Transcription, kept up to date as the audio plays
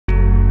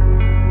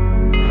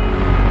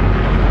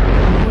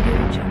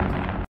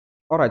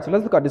All right, so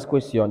let's look at this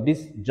question,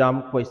 this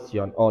Jamb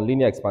question on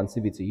linear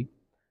expansivity.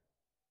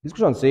 This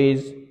question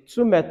says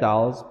two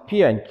metals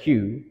P and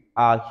Q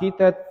are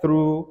heated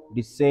through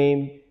the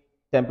same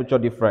temperature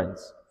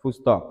difference, full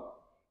stop.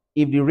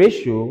 If the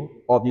ratio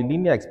of the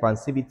linear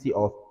expansivity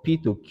of P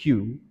to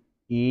Q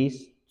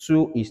is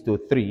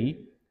 2:3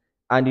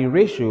 and the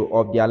ratio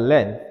of their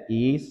length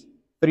is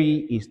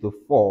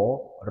 3:4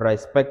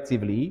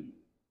 respectively,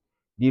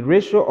 the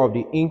ratio of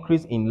the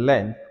increase in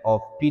length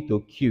of P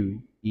to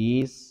Q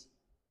is,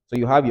 so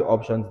you have your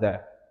options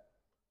there.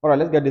 All right,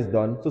 let's get this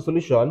done. So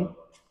solution,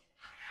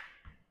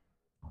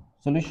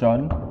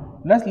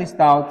 let's list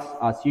out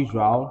as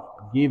usual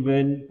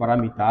given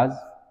parameters.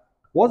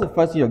 What's the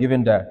first thing you're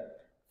given there?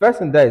 First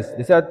thing there is,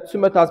 they said two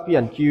metals P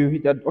and Q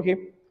heated, okay.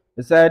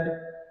 They said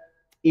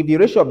if the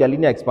ratio of their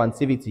linear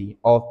expansivity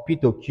of P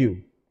to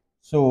Q,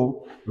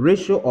 so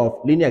ratio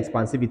of linear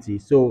expansivity,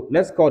 so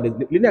let's call the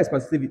linear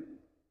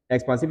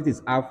expansivity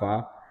is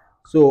alpha,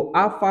 so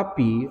alpha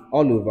P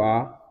all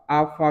over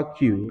alpha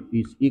Q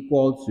is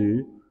equal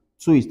to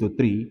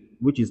 2:3,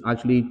 which is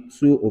actually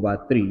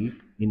 2/3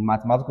 in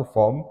mathematical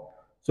form.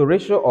 So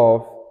ratio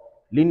of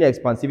linear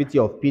expansivity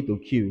of P to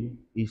Q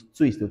is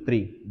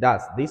 2:3.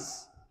 That's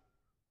this.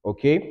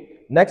 Okay.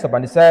 Next up,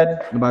 and it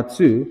said number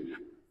 2.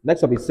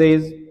 Next up, it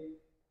says,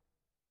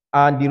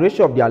 and the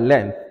ratio of their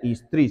length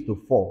is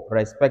 3:4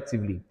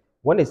 respectively.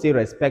 When they say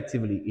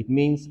respectively, it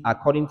means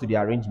according to the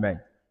arrangement.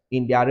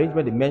 In the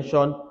arrangement, they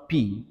mention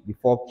P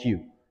before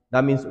Q.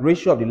 That means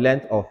ratio of the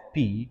length of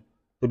P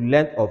to the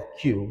length of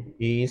Q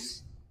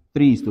is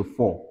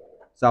 3:4.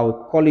 So I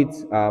would call it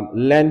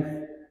length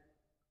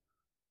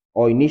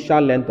or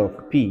initial length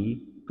of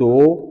P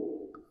to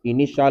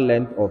initial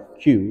length of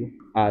Q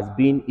as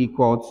being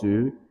equal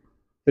to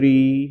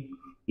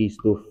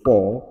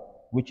 3:4,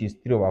 which is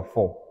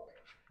 3/4. All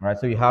right,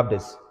 so you have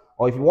this.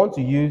 Or if you want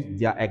to use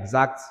their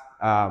exact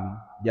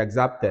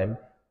term,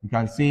 you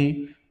can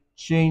say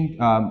change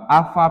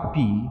alpha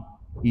P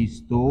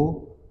is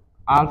to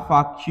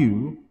alpha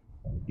Q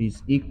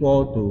is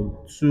equal to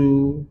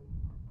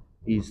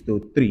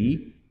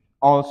 2:3.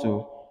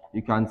 Also,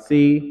 you can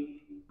say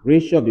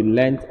ratio of the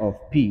length of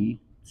P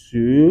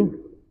to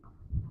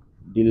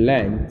the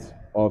length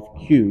of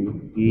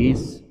Q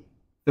is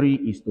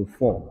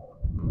 3:4.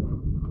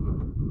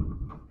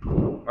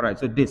 All right,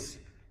 so this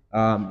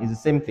is the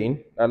same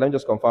thing. Let me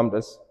just confirm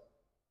this.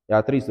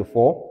 Yeah,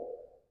 3:4.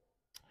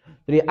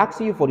 So they're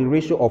asking you for the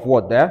ratio of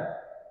what there?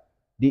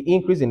 The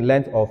increase in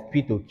length of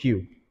P to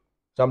Q.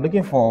 So I'm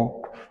looking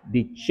for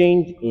the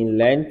change in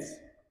length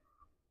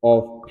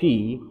of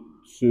P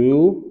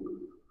to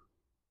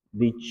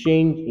the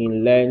change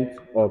in length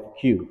of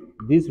Q.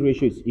 This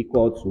ratio is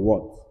equal to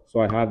what?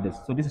 So I have this.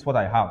 So this is what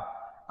I have.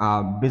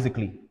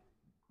 Basically,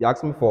 they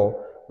asked me for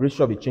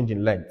ratio of the change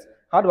in length.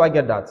 How do I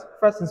get that?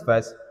 First things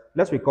first,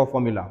 let's recall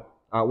formula.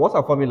 What's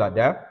our formula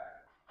there?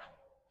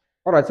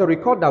 All right, so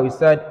recall that we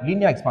said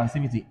linear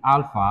expansivity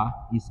alpha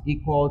is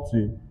equal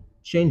to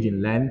change in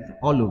length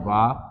all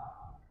over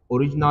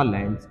original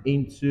length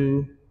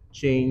into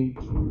change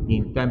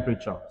in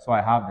temperature. So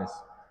I have this.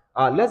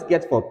 Let's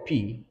get for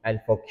P and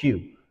for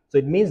Q. So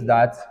it means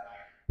that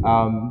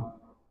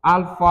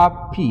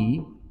alpha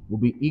P will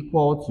be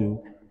equal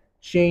to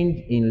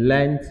change in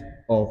length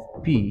of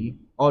P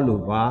all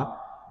over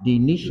the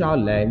initial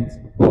length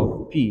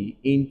of P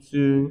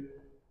into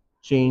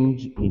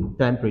change in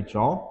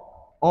temperature.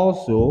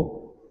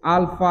 Also,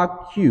 alpha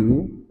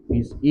Q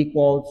is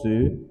equal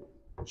to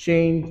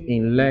change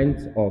in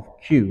length of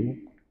Q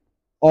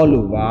all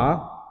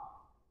over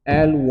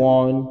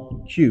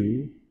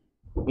L1Q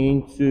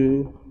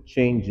into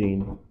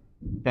changing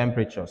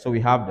temperature. So we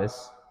have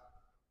this.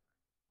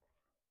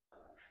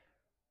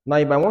 Now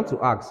you might want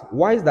to ask,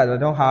 why is that I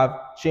don't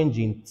have change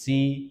in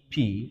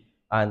TP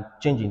and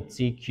change in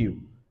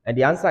TQ? And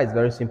the answer is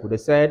very simple. They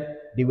said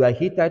they were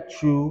heated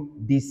through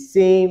the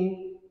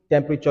same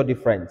temperature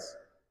difference.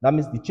 That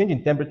means the change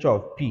in temperature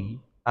of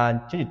P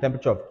and change in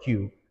temperature of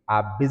Q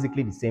are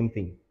basically the same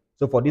thing.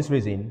 So for this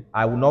reason,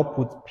 I will not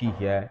put P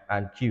here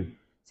and Q,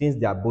 since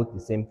they are both the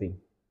same thing.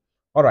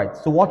 All right,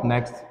 so what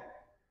next?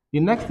 The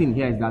next thing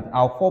here is that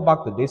I'll fall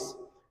back to this.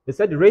 They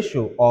said the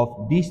ratio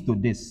of this to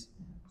this.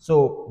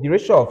 So the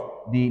ratio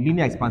of the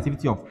linear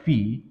expansivity of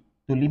P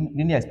to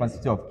linear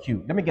expansivity of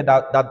Q. Let me get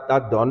that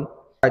done.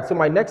 All right, so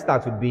my next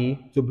start would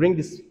be to bring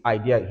this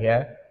idea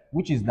here,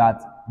 which is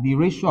that the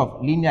ratio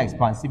of linear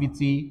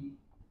expansivity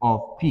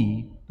of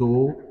P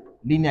to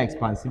linear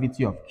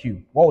expansivity of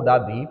Q. What would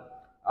that be?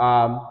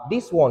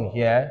 This one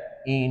here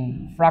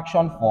in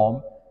fraction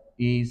form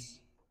is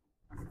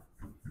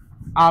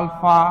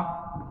alpha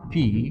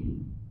P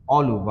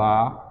all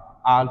over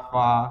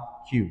alpha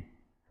Q.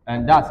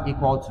 And that's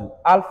equal to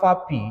alpha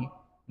P,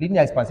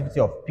 linear expansivity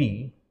of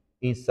P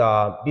is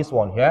this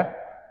one here,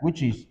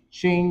 which is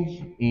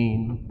change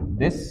in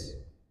this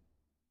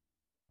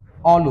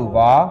all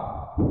over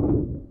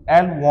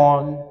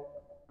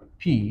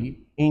L1P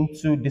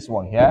into this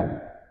one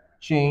here,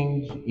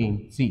 change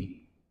in T.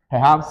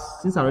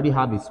 Perhaps since I already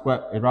have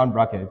a round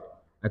bracket,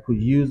 I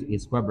could use a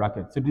square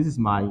bracket. So this is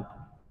my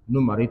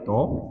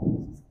numerator.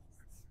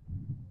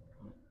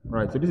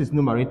 Right, so this is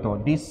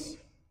numerator. This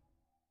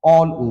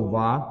all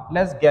over.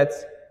 Let's get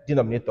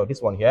denominator,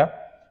 this one here.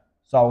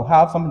 So I'll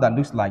have something that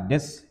looks like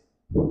this.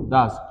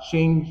 That's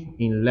change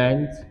in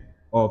length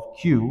of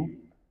Q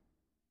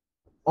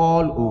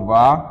all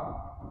over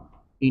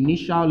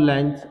initial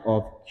length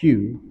of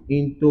Q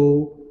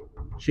into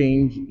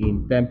change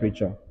in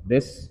temperature.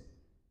 This,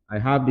 I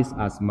have this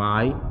as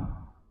my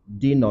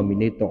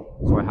denominator.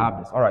 So I have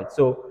this. All right,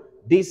 so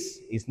this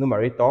is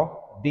numerator,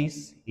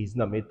 this is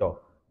denominator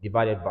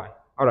divided by.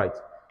 All right,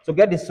 so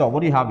get this solved.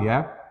 What do you have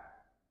here?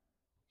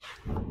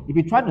 If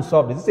you try to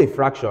solve this, this is a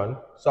fraction.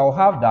 So I'll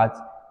have that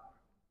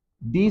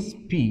this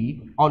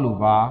P all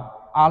over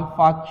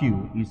alpha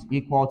Q is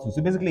equal to,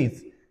 so basically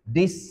it's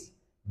this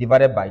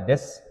divided by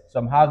this. So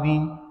I'm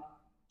having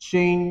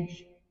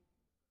change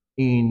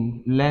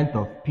in length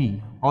of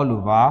P all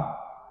over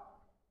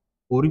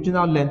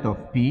original length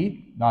of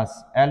P,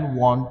 that's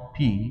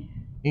L1P,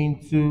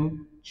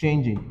 into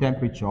change in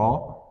temperature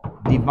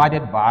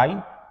divided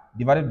by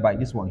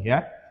this one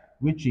here,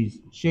 which is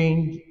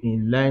change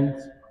in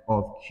length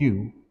of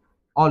Q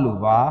all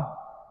over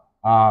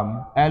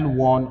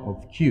L1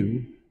 of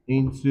Q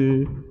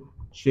into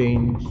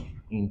change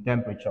in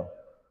temperature.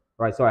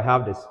 Right, so I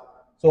have this.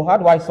 So how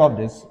do I solve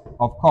this?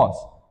 Of course,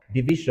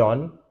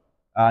 division,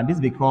 this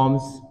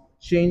becomes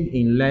change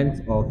in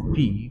length of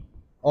P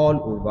all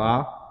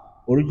over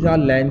original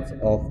length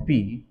of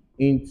P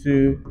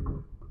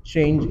into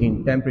change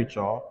in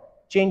temperature,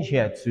 change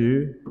here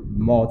to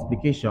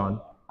multiplication,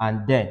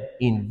 and then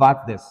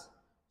invert this.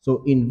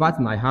 So invert,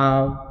 and I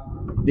have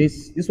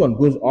this one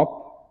goes up.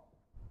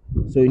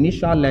 So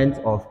initial length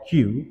of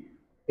Q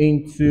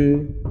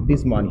into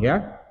this one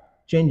here,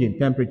 change in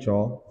temperature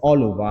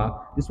all over.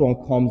 This one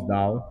comes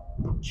down,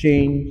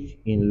 change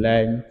in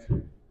length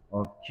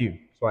of Q.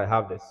 So I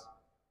have this.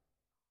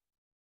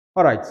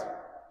 All right.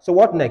 So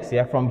what next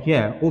here? From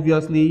here,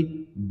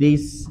 obviously,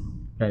 this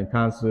can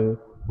cancel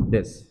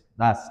this.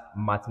 That's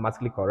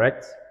mathematically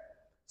correct.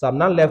 So I'm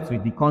now left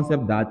with the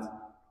concept that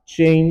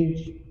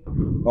change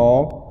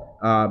or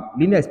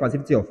linear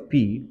expansivity of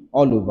P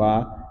all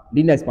over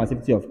linear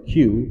expansivity of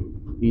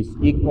Q is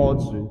equal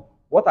to,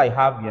 what I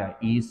have here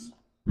is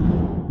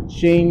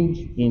change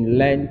in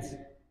length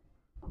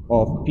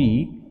of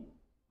P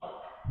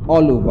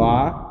all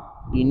over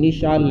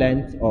initial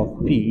length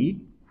of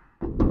P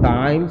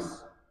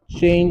times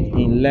change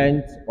in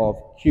length of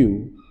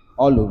Q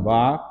all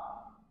over,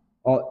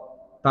 or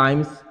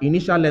times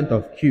initial length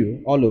of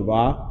Q all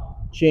over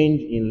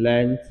change in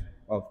length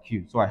of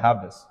Q. So I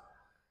have this.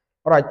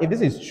 All right, if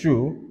this is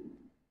true,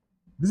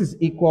 this is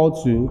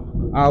equal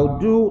to, I'll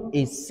do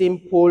a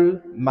simple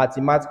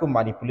mathematical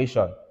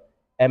manipulation.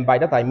 And by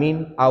that I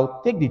mean,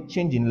 I'll take the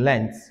change in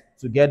length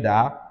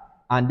together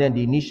and then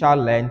the initial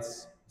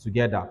length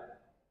together.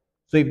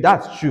 So if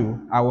that's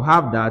true, I will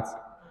have that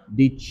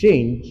the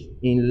change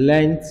in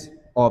length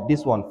of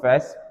this one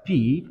first,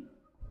 P,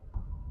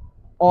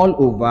 all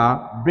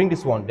over, bring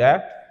this one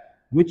there,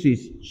 which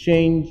is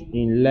change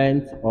in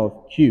length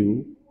of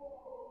Q,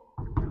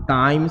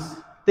 times,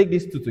 take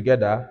these two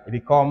together, it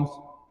becomes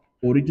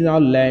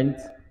original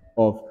length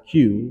of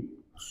Q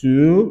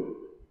to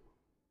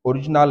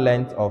original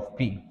length of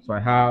P. So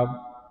I have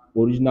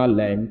original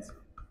length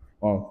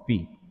of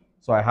P.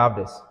 So I have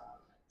this.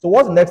 So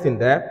what's next in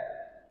there?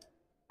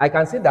 I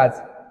can see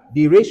that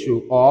the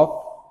ratio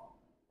of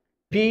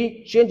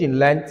P change in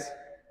length,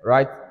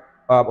 right?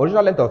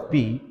 Original length of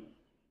P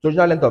to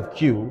original length of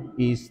Q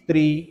is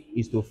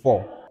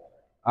 3:4.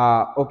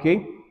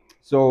 Okay,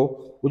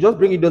 so we'll just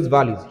bring in those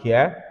values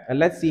here and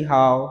let's see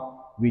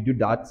how we do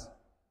that.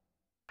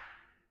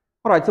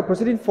 All right, so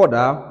proceeding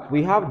further,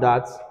 we have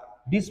that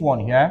this one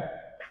here,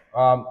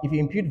 if you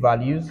impute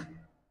values,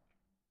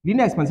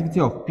 linear expansivity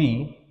of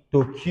P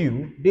to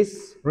Q,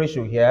 this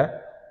ratio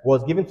here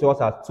was given to us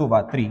as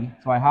 2/3.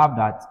 So I have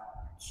that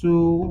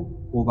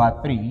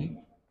 2/3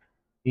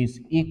 is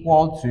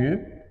equal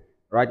to,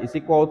 right, is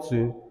equal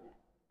to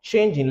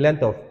change in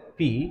length of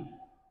P,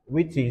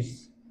 which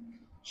is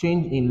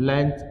change in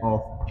length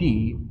of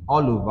P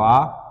all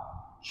over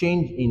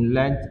change in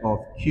length of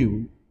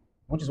Q,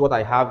 which is what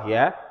I have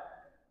here,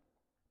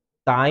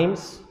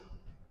 times,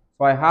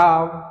 so I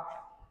have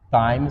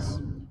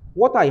times,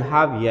 what I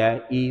have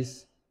here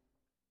is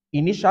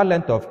initial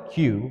length of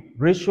Q,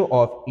 ratio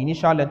of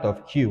initial length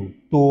of Q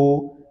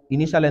to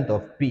initial length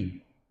of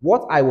P.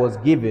 What I was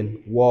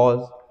given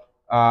was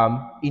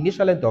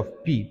initial length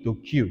of P to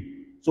Q.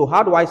 So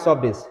how do I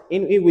solve this?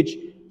 In which,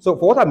 so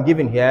for what I'm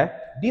given here,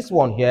 this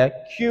one here,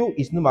 Q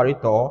is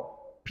numerator,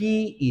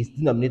 P is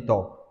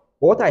denominator.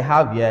 What I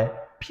have here,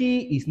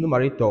 P is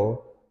numerator,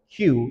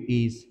 Q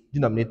is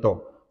denominator.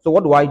 So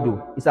what do I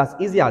do? It's as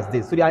easy as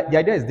this. So the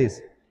idea is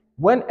this.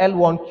 When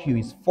L1Q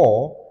is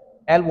 4,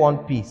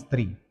 L1P is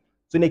 3.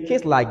 So in a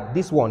case like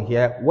this one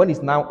here, when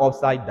it's now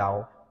upside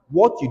down,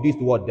 what you do is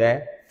to what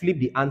there? Flip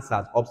the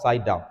answers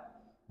upside down.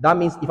 That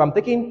means if I'm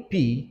taking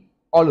P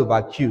all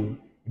over Q,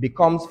 it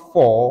becomes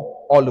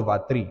 4 all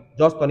over 3.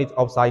 Just turn it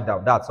upside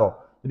down. That's all.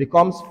 It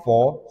becomes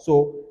 4.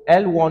 So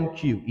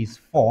L1Q is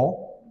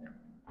 4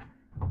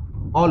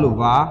 all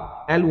over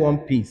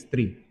L1P is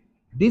 3.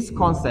 This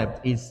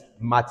concept is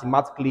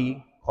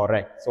mathematically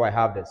correct. So I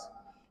have this.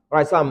 All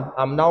right, so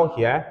I'm now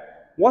here.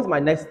 What's my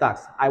next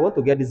task? I want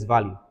to get this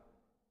value.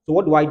 So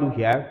what do I do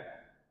here?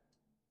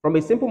 From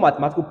a simple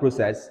mathematical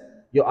process,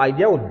 your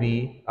idea would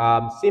be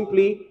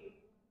simply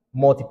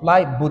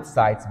multiply both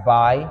sides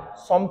by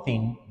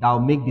something that will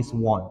make this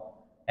 1.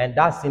 And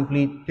that's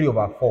simply 3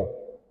 over 4.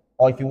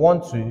 Or if you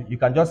want to, you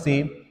can just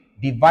say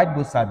divide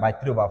both sides by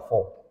 3 over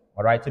 4.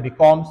 All right, so it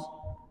becomes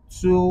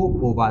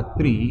 2 over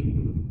 3.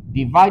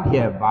 Divide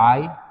here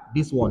by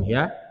this one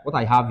here, what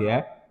I have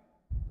here.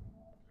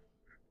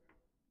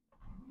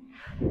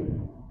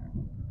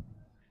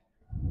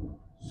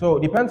 So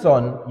it depends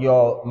on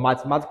your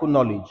mathematical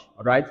knowledge,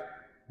 all right?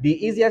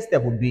 The easiest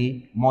step would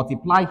be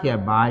multiply here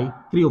by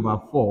 3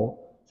 over 4,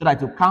 so that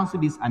to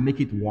cancel this and make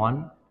it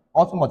 1.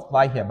 Also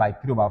multiply here by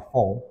 3 over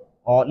 4,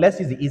 or let's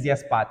use the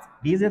easiest part.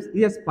 The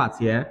easiest part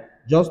here,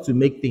 just to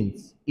make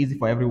things easy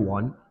for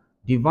everyone,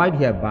 divide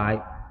here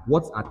by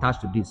what's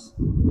attached to this.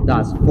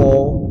 That's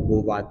 4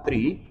 over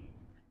 3.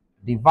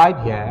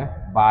 Divide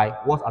here by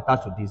what's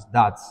attached to this.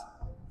 That's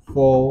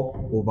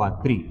 4 over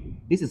 3.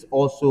 This is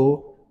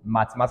also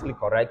mathematically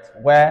correct,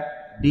 where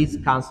this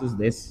cancels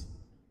this.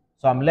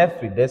 So I'm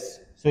left with this.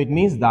 So it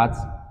means that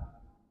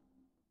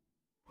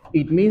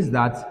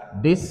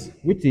this,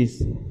 which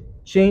is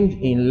change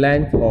in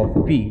length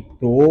of P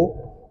to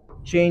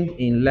change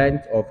in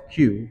length of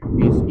Q,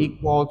 is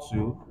equal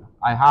to,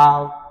 I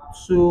have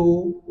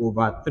 2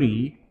 over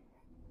 3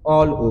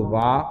 all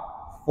over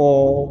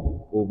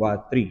 4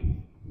 over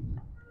 3.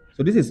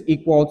 So this is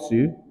equal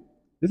to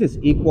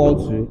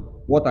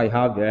what I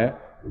have here,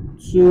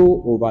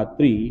 2 over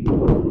 3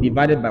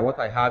 divided by what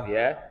I have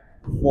here,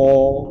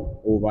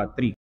 4 over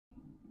 3.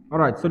 All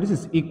right, so this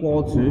is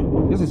equal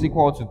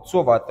to 2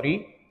 over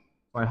 3.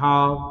 I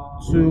have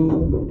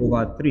 2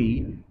 over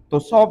 3. To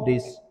solve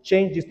this,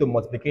 change this to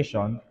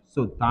multiplication,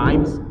 so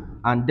times,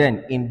 and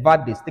then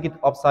invert this, take it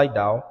upside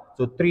down,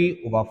 so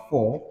 3 over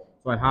 4.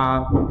 So I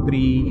have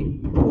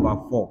 3 over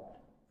 4.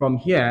 From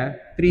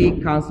here,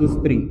 3 cancels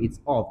 3, it's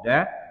off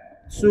there.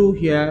 2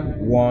 here,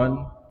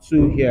 1,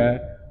 2 here,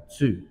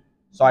 2.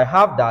 So I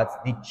have that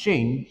the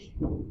change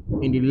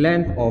in the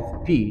length of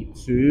P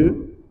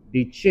to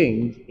the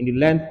change in the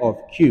length of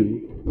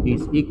Q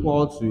is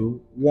equal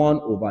to 1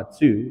 over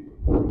 2,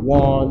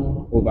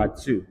 1 over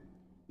 2.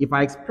 If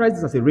I express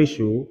this as a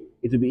ratio,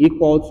 it will be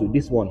equal to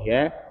this one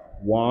here,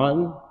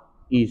 1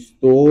 is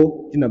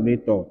to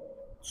denominator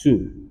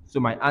 2.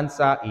 So my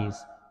answer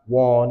is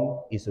 1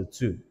 is to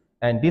 2.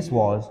 And this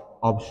was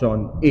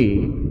option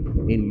A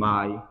in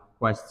my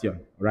question.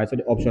 All right, so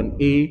the option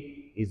A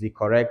is the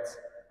correct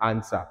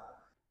answer.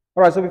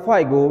 All right, so before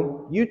I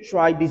go, you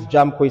try this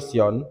JAMB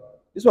question.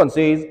 This one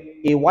says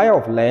a wire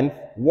of length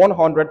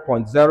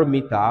 100.0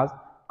 meters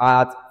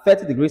at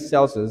 30 degrees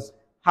Celsius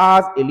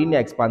has a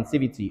linear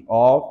expansivity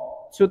of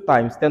 2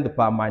 times 10 to the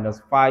power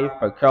minus 5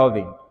 per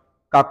Kelvin.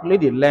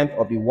 Calculate the length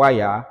of the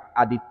wire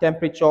at the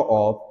temperature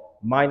of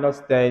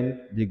minus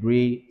 10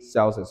 degrees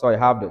Celsius. So I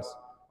have this.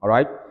 All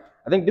right,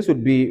 I think this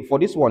would be for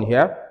this one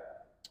here.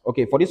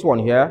 Okay, for this one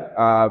here,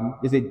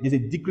 there's a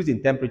decrease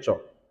in temperature.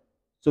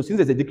 So since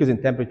there's a decrease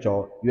in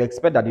temperature, you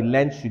expect that the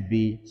length should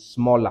be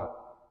smaller.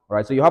 All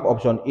right, so you have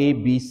option A,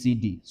 B, C,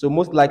 D. So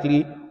most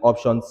likely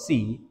option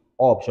C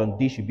or option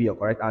D should be your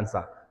correct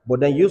answer. But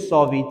then you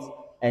solve it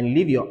and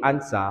leave your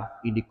answer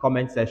in the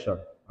comment section.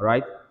 All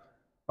right.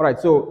 All right,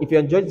 so if you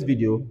enjoyed this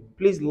video,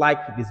 please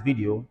like this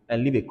video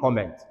and leave a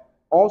comment.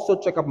 Also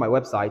check out my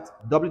website,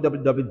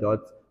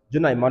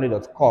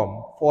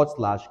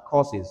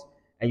 www.jonahemmanuel.com/courses,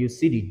 and you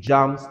see the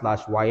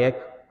JAMB/WAEC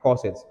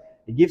courses.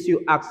 It gives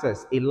you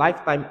access, a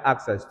lifetime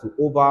access to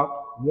over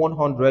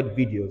 100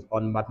 videos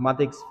on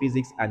mathematics,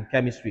 physics, and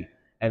chemistry,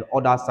 and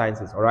other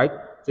sciences, all right?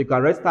 So you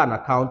can register an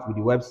account with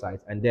the website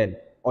and then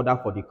order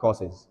for the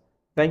courses.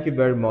 Thank you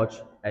very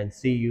much, and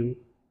see you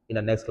in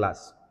the next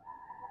class.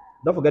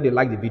 Don't forget to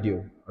like the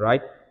video, all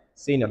right?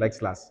 See you in the next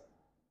class.